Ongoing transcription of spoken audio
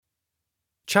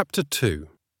Chapter 2.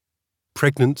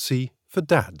 Pregnancy for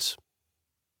Dads.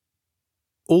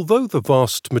 Although the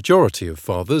vast majority of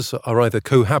fathers are either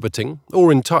cohabiting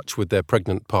or in touch with their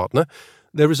pregnant partner,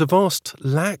 there is a vast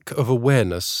lack of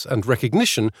awareness and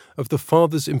recognition of the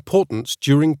father's importance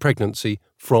during pregnancy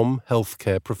from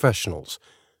healthcare professionals.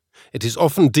 It is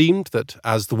often deemed that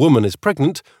as the woman is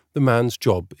pregnant, the man's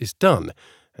job is done,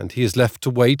 and he is left to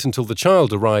wait until the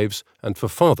child arrives and for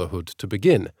fatherhood to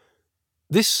begin.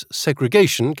 This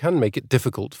segregation can make it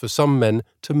difficult for some men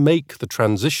to make the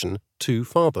transition to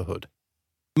fatherhood.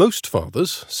 Most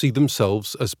fathers see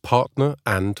themselves as partner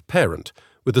and parent,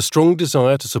 with a strong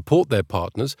desire to support their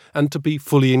partners and to be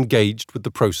fully engaged with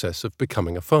the process of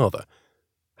becoming a father.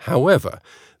 However,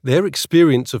 their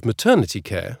experience of maternity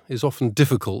care is often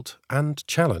difficult and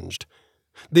challenged.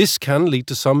 This can lead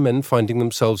to some men finding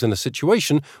themselves in a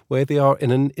situation where they are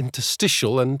in an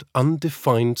interstitial and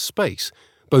undefined space,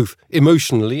 both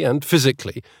emotionally and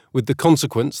physically, with the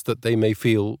consequence that they may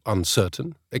feel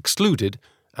uncertain, excluded,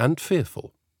 and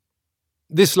fearful.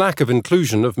 This lack of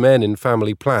inclusion of men in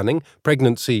family planning,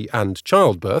 pregnancy, and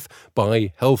childbirth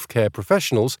by healthcare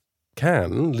professionals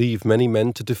can leave many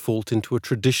men to default into a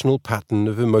traditional pattern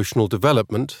of emotional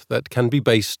development that can be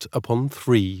based upon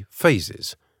 3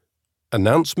 phases: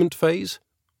 announcement phase,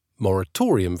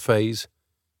 moratorium phase,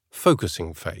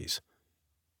 focusing phase.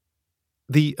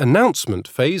 The announcement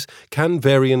phase can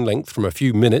vary in length from a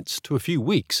few minutes to a few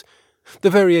weeks. The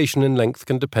variation in length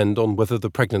can depend on whether the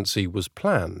pregnancy was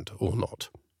planned or not.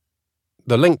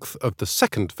 The length of the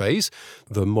second phase,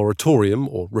 the moratorium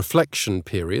or reflection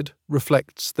period,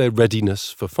 reflects their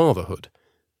readiness for fatherhood.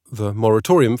 The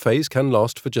moratorium phase can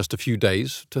last for just a few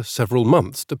days to several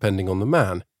months, depending on the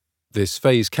man. This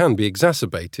phase can be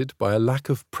exacerbated by a lack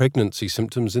of pregnancy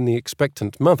symptoms in the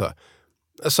expectant mother.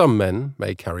 Some men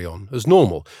may carry on as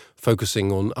normal,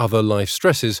 focusing on other life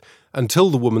stresses until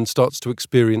the woman starts to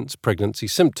experience pregnancy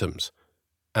symptoms.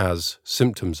 As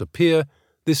symptoms appear,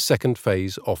 this second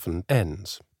phase often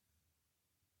ends.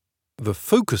 The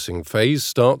focusing phase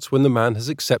starts when the man has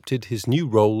accepted his new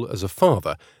role as a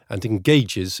father and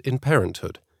engages in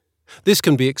parenthood. This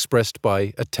can be expressed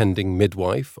by attending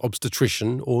midwife,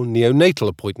 obstetrician, or neonatal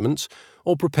appointments,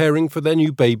 or preparing for their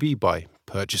new baby by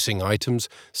purchasing items,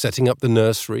 setting up the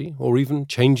nursery, or even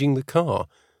changing the car.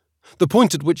 The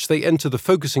point at which they enter the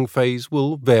focusing phase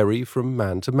will vary from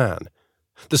man to man.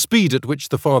 The speed at which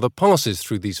the father passes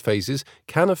through these phases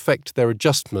can affect their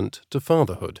adjustment to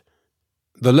fatherhood.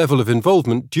 The level of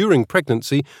involvement during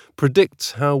pregnancy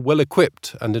predicts how well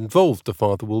equipped and involved the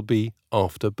father will be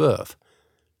after birth.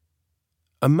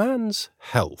 A man's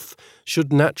health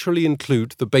should naturally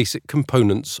include the basic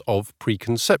components of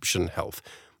preconception health,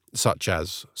 such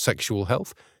as sexual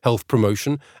health, health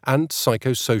promotion, and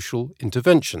psychosocial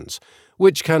interventions,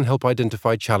 which can help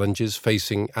identify challenges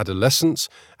facing adolescents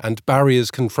and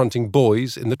barriers confronting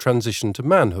boys in the transition to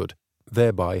manhood,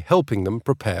 thereby helping them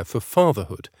prepare for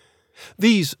fatherhood.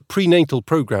 These prenatal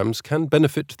programs can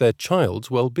benefit their child's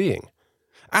well-being.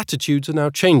 Attitudes are now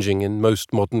changing in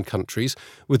most modern countries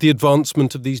with the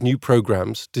advancement of these new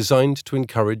programs designed to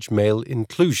encourage male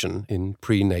inclusion in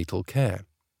prenatal care.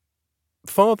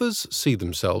 Fathers see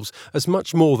themselves as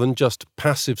much more than just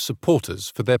passive supporters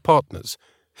for their partners.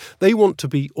 They want to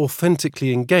be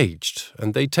authentically engaged,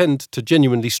 and they tend to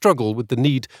genuinely struggle with the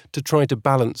need to try to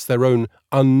balance their own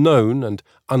unknown and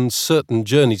uncertain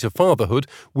journey to fatherhood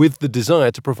with the desire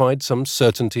to provide some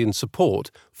certainty and support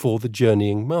for the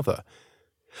journeying mother.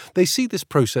 They see this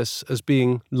process as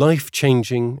being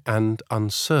life-changing and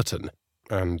uncertain,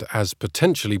 and as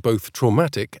potentially both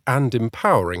traumatic and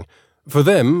empowering, for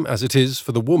them as it is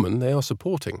for the woman they are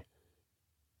supporting.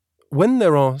 When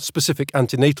there are specific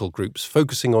antenatal groups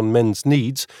focusing on men's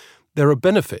needs, there are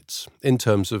benefits in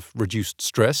terms of reduced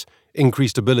stress,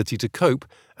 increased ability to cope,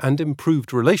 and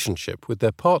improved relationship with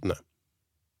their partner.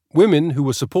 Women who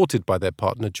were supported by their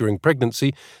partner during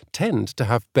pregnancy tend to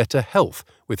have better health,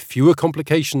 with fewer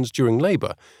complications during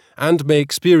labour, and may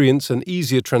experience an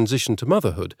easier transition to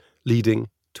motherhood, leading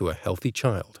to a healthy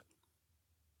child.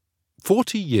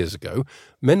 40 years ago,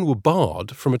 men were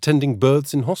barred from attending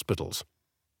births in hospitals.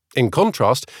 In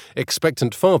contrast,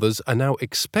 expectant fathers are now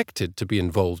expected to be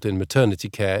involved in maternity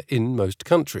care in most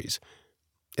countries.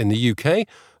 In the UK,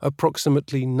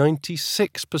 approximately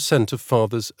 96% of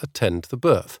fathers attend the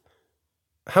birth.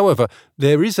 However,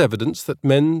 there is evidence that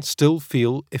men still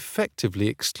feel effectively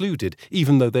excluded,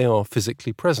 even though they are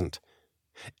physically present.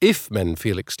 If men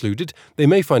feel excluded, they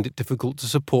may find it difficult to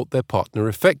support their partner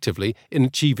effectively in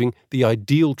achieving the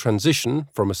ideal transition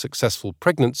from a successful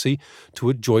pregnancy to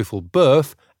a joyful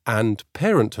birth and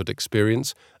parenthood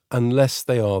experience unless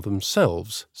they are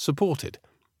themselves supported.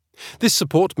 This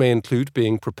support may include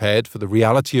being prepared for the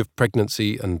reality of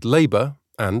pregnancy and labour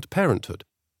and parenthood.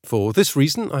 For this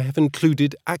reason, I have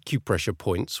included acupressure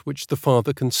points which the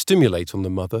father can stimulate on the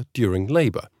mother during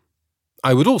labour.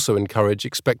 I would also encourage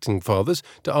expecting fathers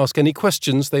to ask any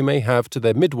questions they may have to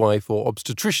their midwife or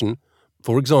obstetrician.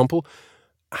 For example,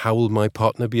 how will my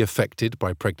partner be affected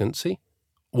by pregnancy?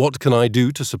 What can I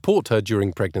do to support her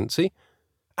during pregnancy?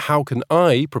 How can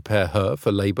I prepare her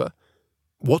for labour?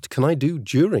 What can I do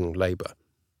during labour?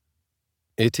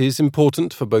 It is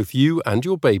important for both you and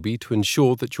your baby to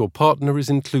ensure that your partner is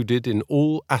included in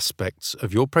all aspects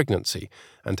of your pregnancy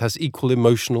and has equal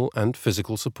emotional and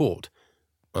physical support.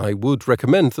 I would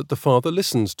recommend that the father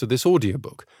listens to this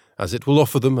audiobook, as it will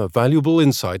offer them a valuable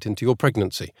insight into your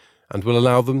pregnancy and will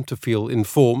allow them to feel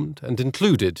informed and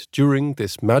included during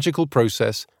this magical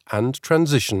process and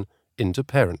transition into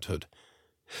parenthood.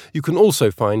 You can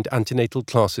also find antenatal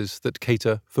classes that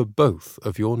cater for both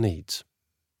of your needs.